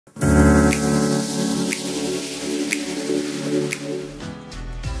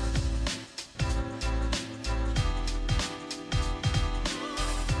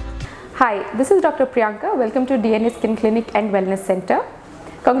Hi, this is Dr. Priyanka. Welcome to DNA Skin Clinic and Wellness Center.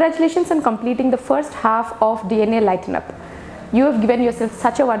 Congratulations on completing the first half of DNA-Lighten Up. You have given yourself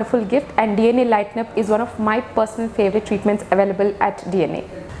such a wonderful gift, and DNA-Lighten Up is one of my personal favorite treatments available at DNA.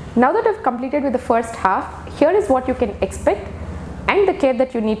 Now that I've completed with the first half, here is what you can expect and the care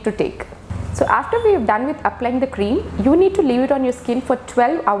that you need to take. So after we have done with applying the cream, you need to leave it on your skin for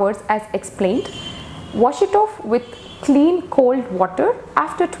 12 hours as explained. Wash it off with clean cold water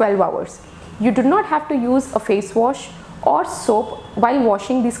after 12 hours. You do not have to use a face wash or soap while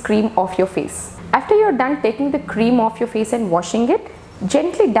washing this cream off your face. After you are done taking the cream off your face and washing it,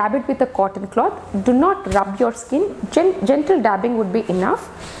 gently dab it with a cotton cloth. Do not rub your skin. Gentle dabbing would be enough,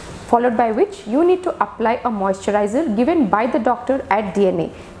 followed by which you need to apply a moisturizer given by the doctor at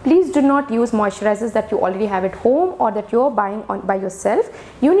DNA. Please do not use moisturizers that you already have at home or that you are buying by yourself.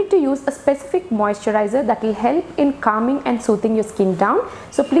 You need to use a specific moisturizer that will help in calming and soothing your skin down.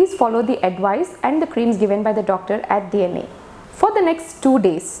 So please follow the advice and the creams given by the doctor at DNA. For the next 2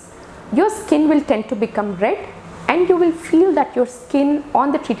 days, your skin will tend to become red and you will feel that your skin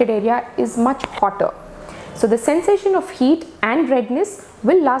on the treated area is much hotter. So the sensation of heat and redness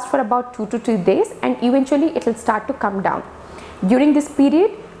will last for about 2 to 3 days and eventually it will start to come down. During this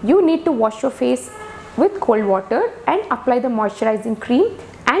period, you need to wash your face with cold water and apply the moisturizing cream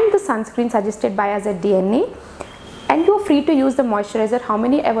and the sunscreen suggested by us at DNA. And you are free to use the moisturizer how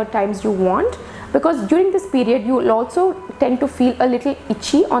many ever times you want, because during this period you will also tend to feel a little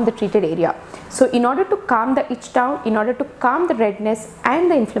itchy on the treated area. So in order to calm the itch down, in order to calm the redness and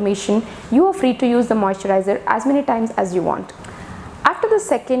the inflammation, you are free to use the moisturizer as many times as you want. After the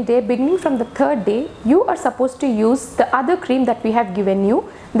second day, beginning from the third day, you are supposed to use the other cream that we have given you.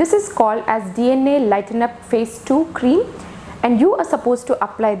 This is called as DNA-Lighten Up Phase 2 cream, and you are supposed to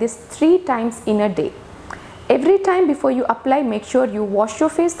apply this 3 times in a day. Every time before you apply, make sure you wash your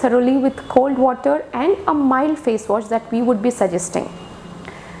face thoroughly with cold water and a mild face wash that we would be suggesting.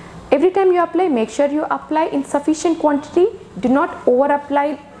 Every time you apply, make sure you apply in sufficient quantity. Do not over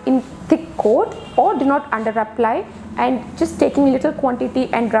apply in thick coat or do not under apply, and just taking little quantity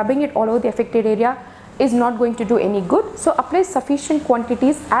and rubbing it all over the affected area is not going to do any good. So apply sufficient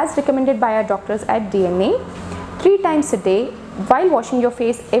quantities as recommended by our doctors at DNA 3 times a day while washing your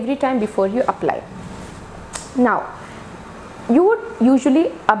face every time before you apply. Now, you would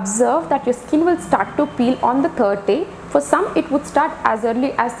usually observe that your skin will start to peel on the third day. For some, it would start as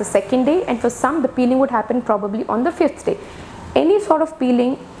early as the second day, and for some, the peeling would happen probably on the 5th day. Any sort of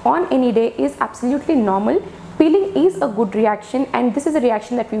peeling on any day is absolutely normal. Peeling is a good reaction, and this is a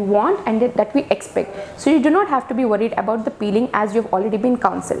reaction that we want and that we expect. So you do not have to be worried about the peeling as you have already been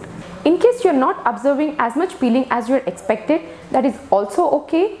counseled. In case you are not observing as much peeling as you are expected, that is also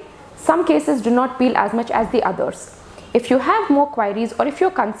okay. Some cases do not peel as much as the others. If you have more queries or if you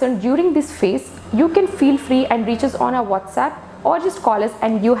are concerned during this phase, you can feel free and reach us on our WhatsApp or just call us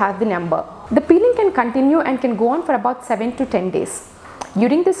and you have the number. The peeling can continue and can go on for about 7 to 10 days.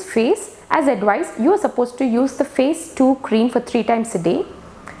 During this phase, as advised, you are supposed to use the Phase 2 cream for 3 times a day.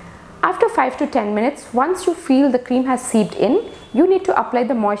 After 5 to 10 minutes, once you feel the cream has seeped in, you need to apply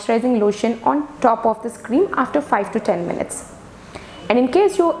the moisturizing lotion on top of this cream after 5 to 10 minutes. And in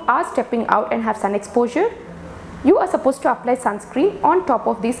case you are stepping out and have sun exposure, you are supposed to apply sunscreen on top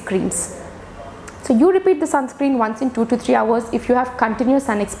of these creams. So you repeat the sunscreen once in 2 to 3 hours if you have continuous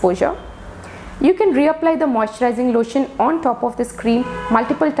sun exposure. You can reapply the moisturizing lotion on top of this cream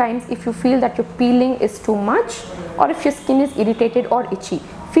multiple times if you feel that your peeling is too much or if your skin is irritated or itchy.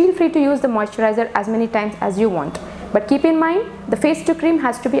 Feel free to use the moisturizer as many times as you want. But keep in mind, the Phase 2 cream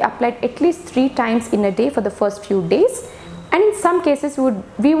has to be applied at least 3 times in a day for the first few days. And in some cases,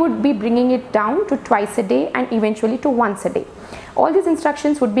 we would be bringing it down to twice a day and eventually to once a day. All these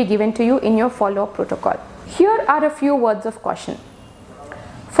instructions would be given to you in your follow-up protocol. Here are a few words of caution.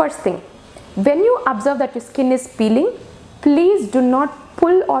 First thing, when you observe that your skin is peeling, please do not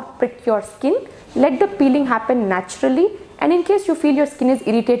pull or prick your skin. Let the peeling happen naturally. And in case you feel your skin is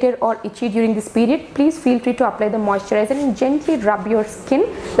irritated or itchy during this period, please feel free to apply the moisturizer and gently rub your skin.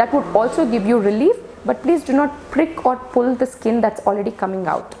 That would also give you relief. But please do not prick or pull the skin that's already coming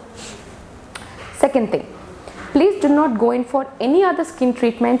out. Second thing, please do not go in for any other skin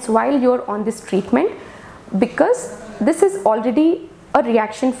treatments while you're on this treatment, because this is already a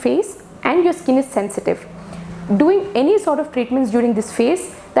reaction phase and your skin is sensitive. Doing any sort of treatments during this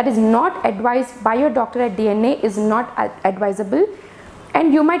phase that is not advised by your doctor at DNA is not advisable,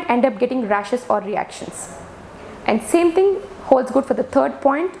 and you might end up getting rashes or reactions. And same thing holds good for the third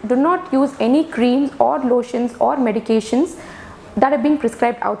point. Do not use any creams or lotions or medications that are being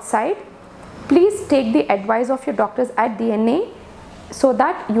prescribed outside. Please take the advice of your doctors at DNA so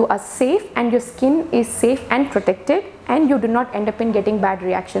that you are safe and your skin is safe and protected and you do not end up in getting bad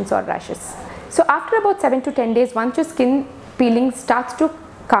reactions or rashes. So after about 7 to 10 days, once your skin peeling starts to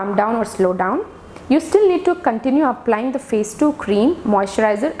calm down or slow down, you still need to continue applying the phase 2 cream,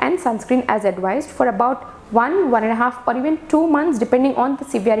 moisturizer and sunscreen as advised for about 1.5 or even 2 months depending on the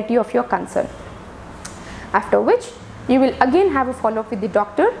severity of your concern. After which you will again have a follow-up with the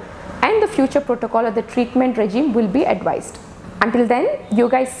doctor and the future protocol or the treatment regime will be advised. Until then, you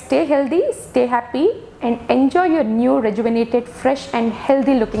guys stay healthy, stay happy and enjoy your new rejuvenated, fresh and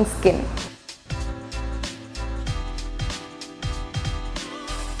healthy looking skin.